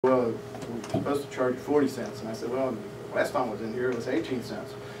well, we're supposed to charge you 40 cents. And I said, well, last time I was in here, it was 18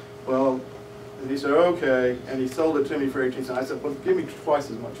 cents. Well, and he said, okay, and he sold it to me for 18 cents. I said, well, give me twice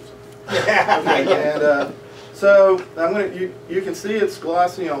as much as that. Okay, and so I'm going to, you can see it's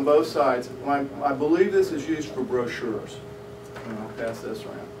glossy on both sides. I believe this is used for brochures. And I'll pass this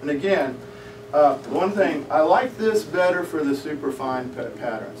around. And again, one thing, I like this better for the superfine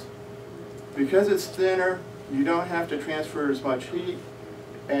patterns. Because it's thinner, you don't have to transfer as much heat.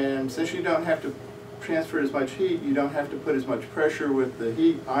 And since you don't have to transfer as much heat, you don't have to put as much pressure with the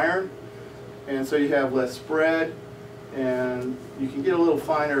heat iron. And so you have less spread. And you can get a little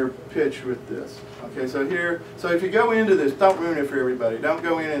finer pitch with this. Okay, so here, so if you go into this, don't ruin it for everybody. Don't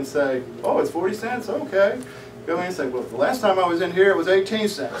go in and say, oh, it's 40 cents, okay. Go in and say, well, the last time I was in here, it was 18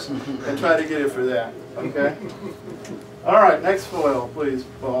 cents. And try to get it for that, okay? All right, next foil, please,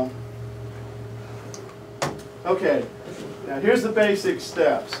 Paul. Okay, now here's the basic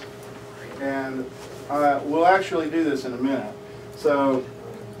steps. And we'll actually do this in a minute. So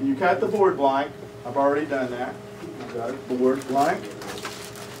you cut the board blank. I've already done that. I've got it, board blank.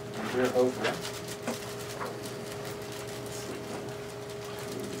 Okay.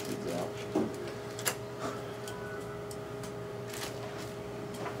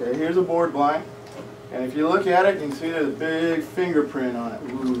 Okay, here's a board blank. And if you look at it, you can see there's a big fingerprint on it.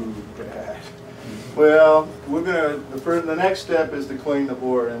 Ooh, bad. Well, we're going to, the next step is to clean the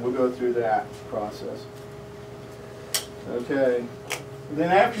board, and we'll go through that process. Okay. Then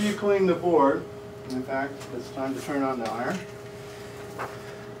after you clean the board, in fact, it's time to turn on the iron.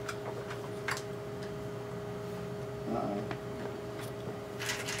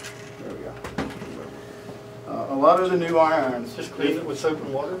 There we go. A lot of the new irons. Just clean it with soap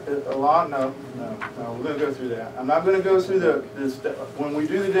and water? A lot, no. We're going to go through that. I'm not going to go through when we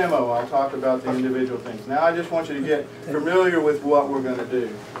do the demo, I'll talk about the individual things. Now I just want you to get familiar with what we're going to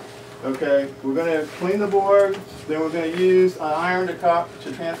do. Okay, we're going to clean the board, then we're going to use an iron to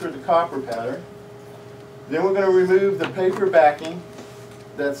transfer the copper pattern. Then we're going to remove the paper backing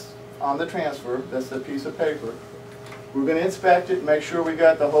that's on the transfer, that's the piece of paper. We're going to inspect it, make sure we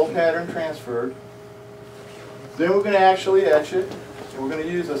got the whole pattern transferred. Then we're going to actually etch it. We're going to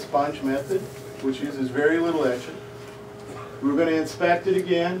use a sponge method, which uses very little etching. We're going to inspect it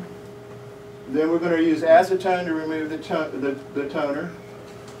again. Then we're going to use acetone to remove the toner.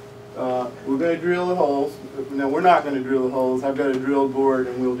 We're going to drill the holes. No, we're not going to drill the holes. I've got a drilled board,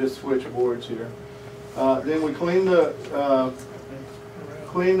 and we'll just switch boards here. Then we clean the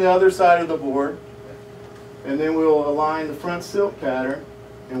other side of the board, and then we'll align the front silk pattern,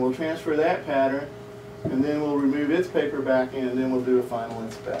 and we'll transfer that pattern, and then we'll remove its paper backing, and then we'll do a final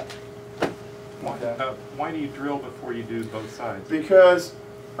inspect. Okay. Why do you drill before you do both sides? Because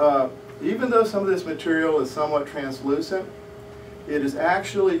even though some of this material is somewhat translucent, it is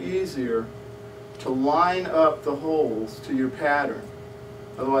actually easier to line up the holes to your pattern.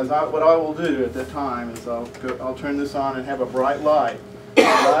 Otherwise, what I will do at that time is I'll turn this on and have a bright light, and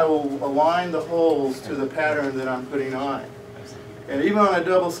I will align the holes to the pattern that I'm putting on it. And even on a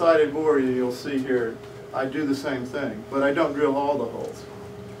double-sided board, you'll see here, I do the same thing, but I don't drill all the holes.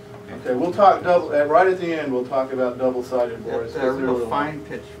 Okay, we'll talk right at the end. We'll talk about double-sided boards. That's a real fine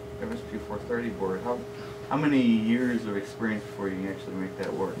pitch MSP430 board. How many years of experience before you can actually make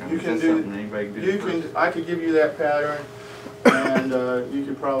that work? I mean, you can do. I could give you that pattern, and you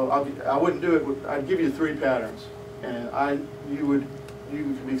could probably. I wouldn't do it. I'd give you 3 patterns, and you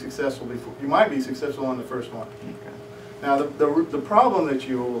could be successful before. You might be successful on the first one. Okay. Now the problem that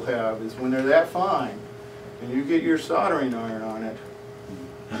you will have is when they're that fine, and you get your soldering iron on it.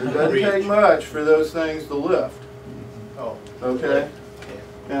 It doesn't take much for those things to lift. Oh. Okay.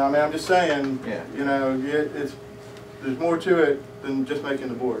 Now, I mean, I'm just saying, you know, there's more to it than just making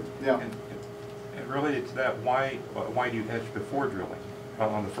the board. Yeah. And related to that, why do you etch before drilling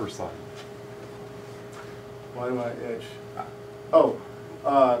on the first side? Why do I etch? Oh,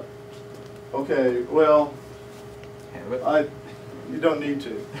 okay. Well, you don't need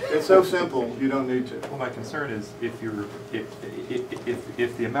to. It's so simple. You don't need to. Well, my concern is if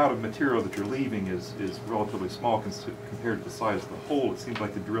the amount of material that you're leaving is relatively small compared to the size of the hole, it seems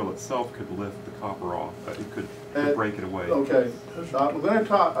like the drill itself could lift the copper off. It could break it away. Okay, we're going to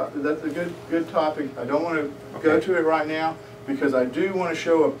talk. That's a good topic. I don't want to go to it right now because I do want to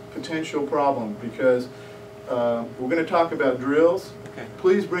show a potential problem because we're going to talk about drills. Okay.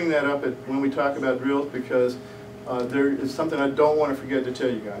 Please bring that up when we talk about drills because there is something I don't want to forget to tell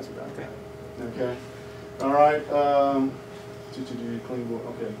you guys about. Okay. All right. Clean board.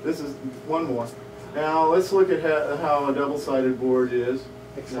 Okay. This is one more. Now let's look at how a double-sided board is.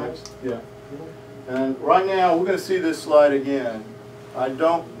 Next. Yeah. And right now we're going to see this slide again. I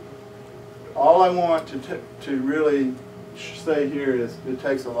don't, all I want to really say here is it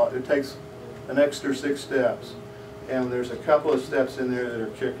takes a lot, it takes an extra 6 steps. And there's a couple of steps in there that are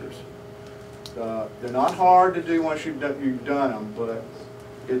kickers. They're not hard to do once you've done them, but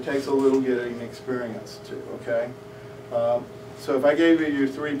it takes a little getting experience too, okay? So if I gave you your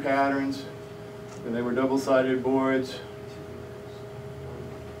 3 patterns, and they were double-sided boards,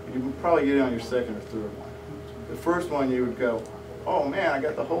 you would probably get it on your 2nd or 3rd one. The first one you would go, oh man, I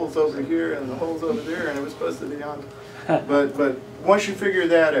got the holes over here and the holes over there, and it was supposed to be on. But once you figure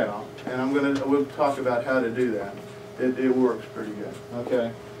that out, and we'll talk about how to do that, it works pretty good.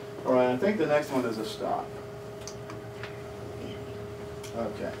 Okay. All right. I think the next one is a stop.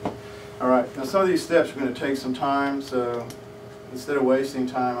 Okay. All right. Now some of these steps are going to take some time, so instead of wasting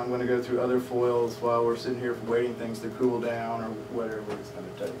time, I'm going to go through other foils while we're sitting here waiting things to cool down or whatever it's going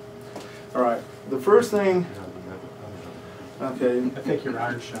to take. All right. The first thing. Okay. I think your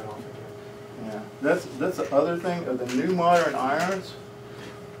iron shut off again. Yeah. That's the other thing. Of the new modern irons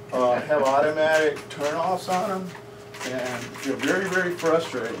have automatic turn-offs on them, and they're very, very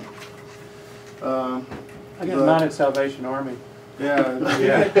frustrating. I get mine at Salvation Army. Yeah.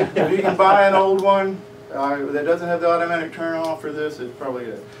 If you can buy an old one that doesn't have the automatic turn-off for this, it's probably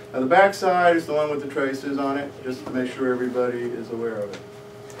it. Now the back side is the one with the traces on it, just to make sure everybody is aware of it.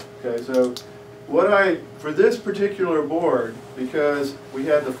 Okay, so for this particular board, because we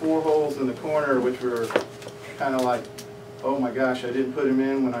had the 4 holes in the corner, which were kind of like, oh my gosh, I didn't put them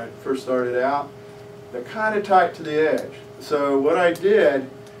in when I first started out, they're kind of tight to the edge. So what I did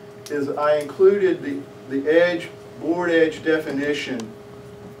is I included the board edge definition.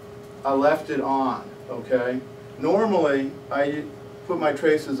 I left it on, okay? Normally, I put my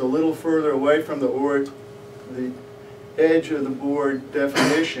traces a little further away from the edge of the board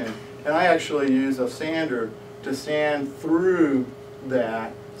definition, and I actually use a sander to sand through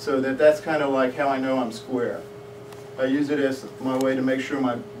that, so that's kind of like how I know I'm square. I use it as my way to make sure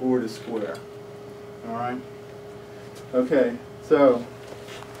my board is square. All right? Okay, so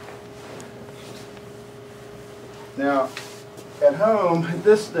now at home, at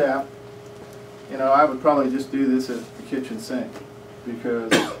this step, I would probably just do this at the kitchen sink,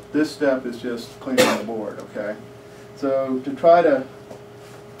 because this step is just cleaning the board, okay? So to try to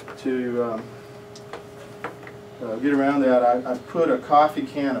get around that, I put a coffee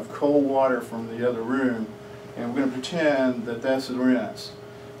can of cold water from the other room, and we're going to pretend that that's the rinse.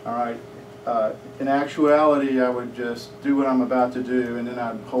 All right. In actuality, I would just do what I'm about to do, and then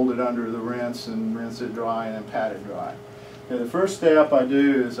I'd hold it under the rinse and rinse it dry and then pat it dry. Okay, the first step I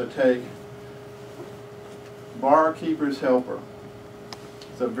do is I take Barkeeper's Helper.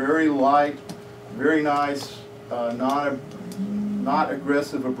 It's a very light, very nice, not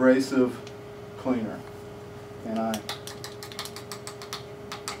aggressive, abrasive cleaner. And I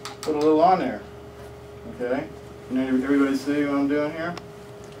put a little on there. Okay? Everybody see what I'm doing here?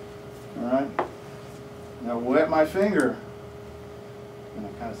 Alright? Now wet my finger. And I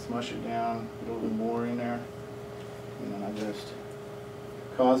kind of smush it down, put a little more in there. And then I just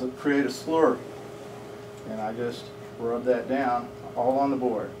create a slurry. And I just rub that down all on the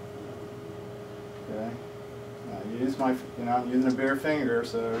board. Okay? I use I'm using a bare finger,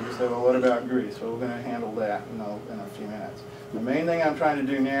 so you say, well, what about grease? Well, we're going to handle that in a few minutes. The main thing I'm trying to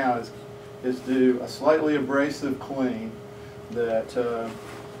do now is do a slightly abrasive clean that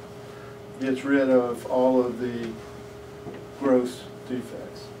gets rid of all of the gross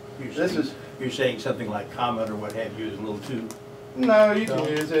defects. You're saying something like Comet or what have you is a little too... No, you can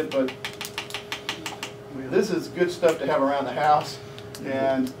use it, but this is good stuff to have around the house.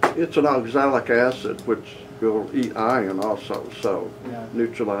 And it's an oxalic acid which will eat iron also, so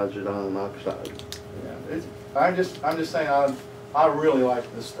neutralizes iron oxide. Yeah, I'm just saying I really like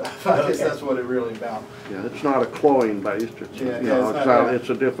this stuff. I guess that's what it really about. Yeah, it's not a chlorine based. It's it's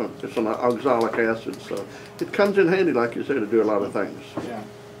a different. It's an oxalic acid, so it comes in handy, like you said, to do a lot of things. Yeah.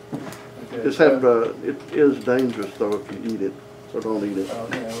 Okay, it is dangerous though if you eat it, so don't eat it.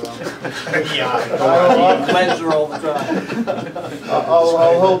 Okay, well. Yeah, cleanser all the time.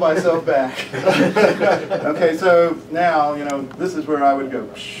 I'll hold myself back. Okay, so now this is where I would go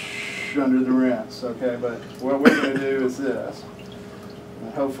under the rinse. Okay, but what we're going to do is this.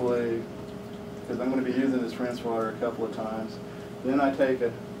 And hopefully, because I'm going to be using this rinse water a couple of times, then I take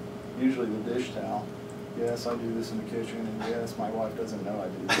usually the dish towel. Yes, I do this in the kitchen, and yes, my wife doesn't know I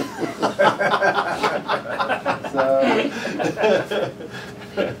do this. So,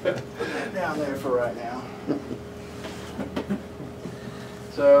 put that down there for right now.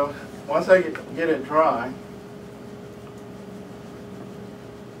 So, once I get it dry, I'm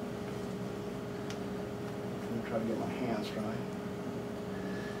going to try to get my hands dry.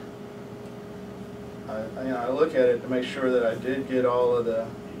 I look at it to make sure that I did get all of the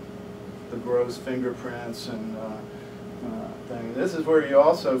gross fingerprints and thing. This is where you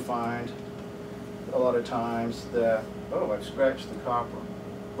also find a lot of times that, oh, I've scratched the copper.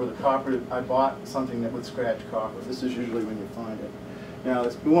 Or the copper, I bought something that would scratch copper. This is usually when you find it. Now,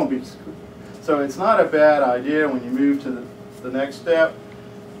 it won't be, so it's not a bad idea when you move to the next step.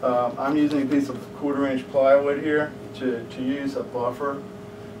 I'm using a piece of 1/4-inch plywood here to use a buffer.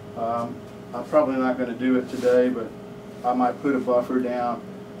 I'm probably not going to do it today, but I might put a buffer down.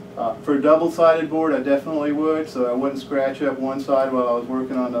 For a double-sided board, I definitely would, so I wouldn't scratch up one side while I was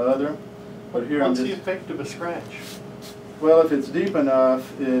working on the other. But here What's I'm the just, effect of a scratch? well, if it's deep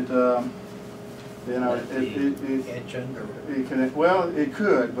enough, it you know, Edge under. it can, well, it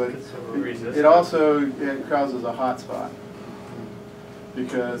could, but It's sort of resistant. it also causes a hot spot.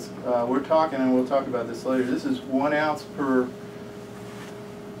 Because we're talking, and we'll talk about this later, this is 1 ounce per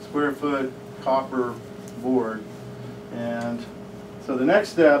square foot copper board. And so the next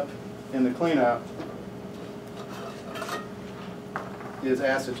step in the cleanup is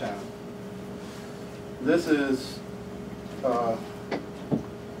acetone. This is, so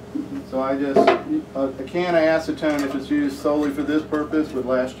I just, a can of acetone, if it's used solely for this purpose, would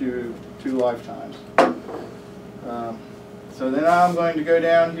last you 2 lifetimes. So then I'm going to go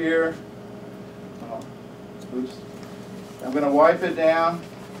down here, oops, I'm going to wipe it down.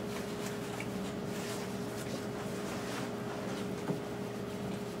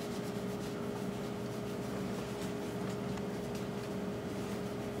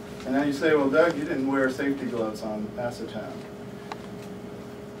 And then you say, well, Doug, you didn't wear safety gloves on acetone.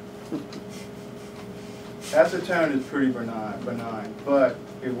 Acetone is pretty benign, but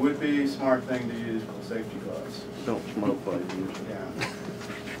it would be a smart thing to use with safety gloves. Don't smoke while you use it. Yeah.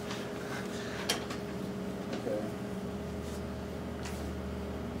 Okay.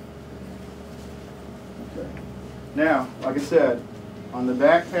 Okay. Now, like I said, on the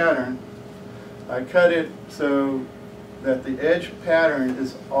back pattern, I cut it so that the edge pattern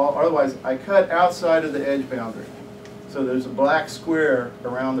is all, otherwise I cut outside of the edge boundary. So there's a black square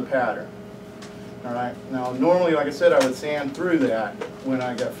around the pattern. All right. Now, normally, like I said, I would sand through that when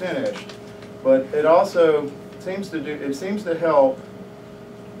I got finished, but it also seems to help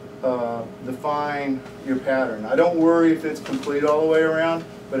define your pattern. I don't worry if it's complete all the way around,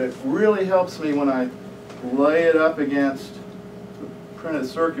 but it really helps me when I lay it up against the printed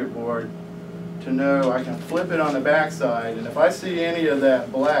circuit board to know I can flip it on the back side, and if I see any of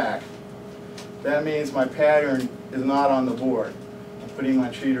that black, that means my pattern is not on the board. I'm putting my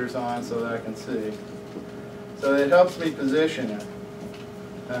cheaters on so that I can see. So it helps me position it.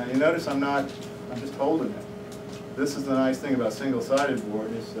 You notice I'm just holding it. This is the nice thing about single-sided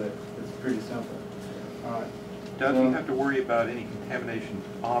board, is that it's pretty simple. All right. Doug, do you have to worry about any contamination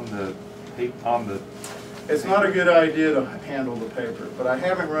on the paper? It's not a good idea to handle the paper, but I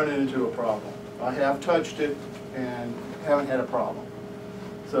haven't run into a problem. I have touched it and haven't had a problem.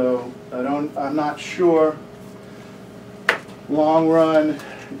 So I'm not sure. Long run,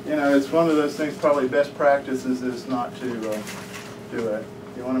 you know, it's one of those things, probably best practices is not to do it.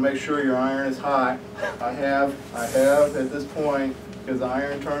 You want to make sure your iron is hot. I have at this point, because the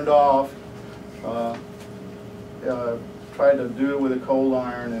iron turned off, tried to do it with a cold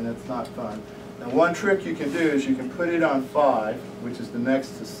iron, and it's not fun. Now, one trick you can do is you can put it on 5, which is the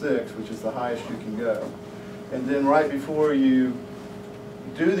next to 6, which is the highest you can go. And then right before you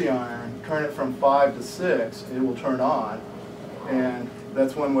do the iron, turn it from 5 to 6, it will turn on, and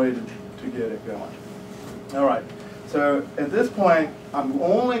that's one way to get it going. All right, so at this point,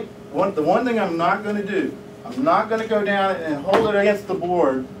 the one thing I'm not going to do, I'm not going to go down and hold it against the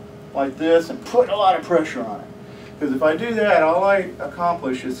board like this and put a lot of pressure on it. Because if I do that, all I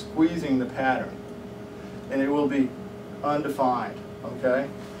accomplish is squeezing the pattern, and it will be undefined, okay?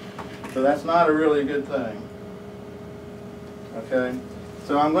 So that's not a really good thing, okay?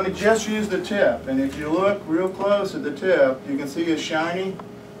 So I'm going to just use the tip, and if you look real close at the tip, you can see it's shiny.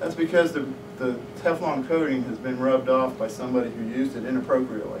 That's because the Teflon coating has been rubbed off by somebody who used it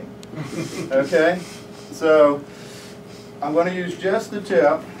inappropriately, okay? So I'm going to use just the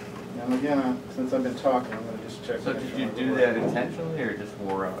tip, and again, since I've been talking, I'm going to just check. So did you do that intentionally, or just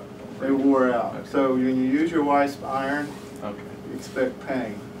wore out? They wore out. Okay. So when you use your Weiss iron, Okay. you expect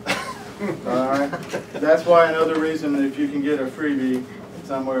pain. All right? That's why another reason that if you can get a freebie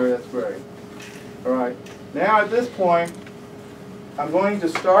somewhere, that's great. All right. Now at this point, I'm going to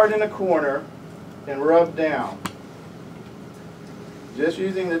start in a corner and rub down. Just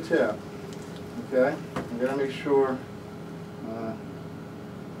using the tip. Okay? I'm going to make sure.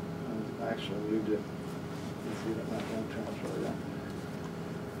 I actually moved it. Let's see that not going to transfer that.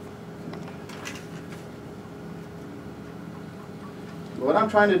 what I'm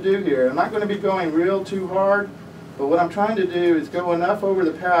trying to do here, I'm not going to be going real too hard, but what I'm trying to do is go enough over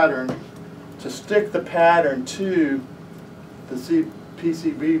the pattern to stick the pattern to the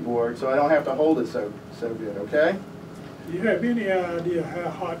PCB board so I don't have to hold it so good, okay? Do you have any idea how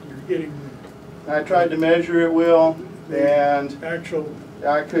hot you're getting I tried to measure it, Will, and actual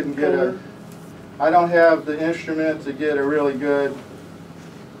I couldn't get color? I don't have the instrument to get a really good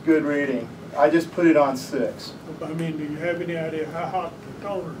reading. I just put it on 6. I mean, do you have any idea how hot the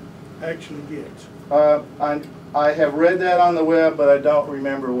toner actually gets? I have read that on the web, but I don't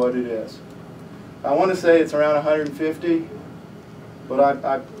remember what it is. I want to say it's around 150, but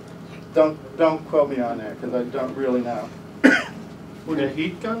I don't quote me on that because I don't really know. Would a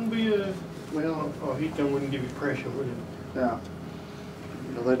heat gun be a, well, a heat gun wouldn't give you pressure, would it? Yeah.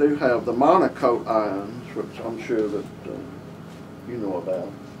 You know, they do have the monocoat irons, which I'm sure that you know about.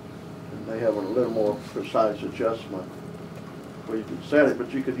 And they have a little more precise adjustment where you can set it,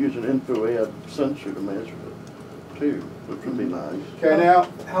 but you could use an infrared sensor to measure it too, which would be nice. Okay, now,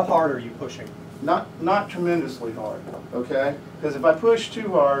 How hard are you pushing? not tremendously hard, okay? Because if I push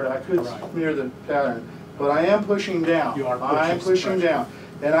too hard, I could Right. smear the pattern. But I am pushing down. You are I'm pushing pushing pressure. down.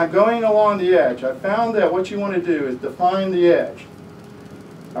 And I'm going along the edge. I found that what you want to do is define the edge.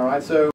 All right, so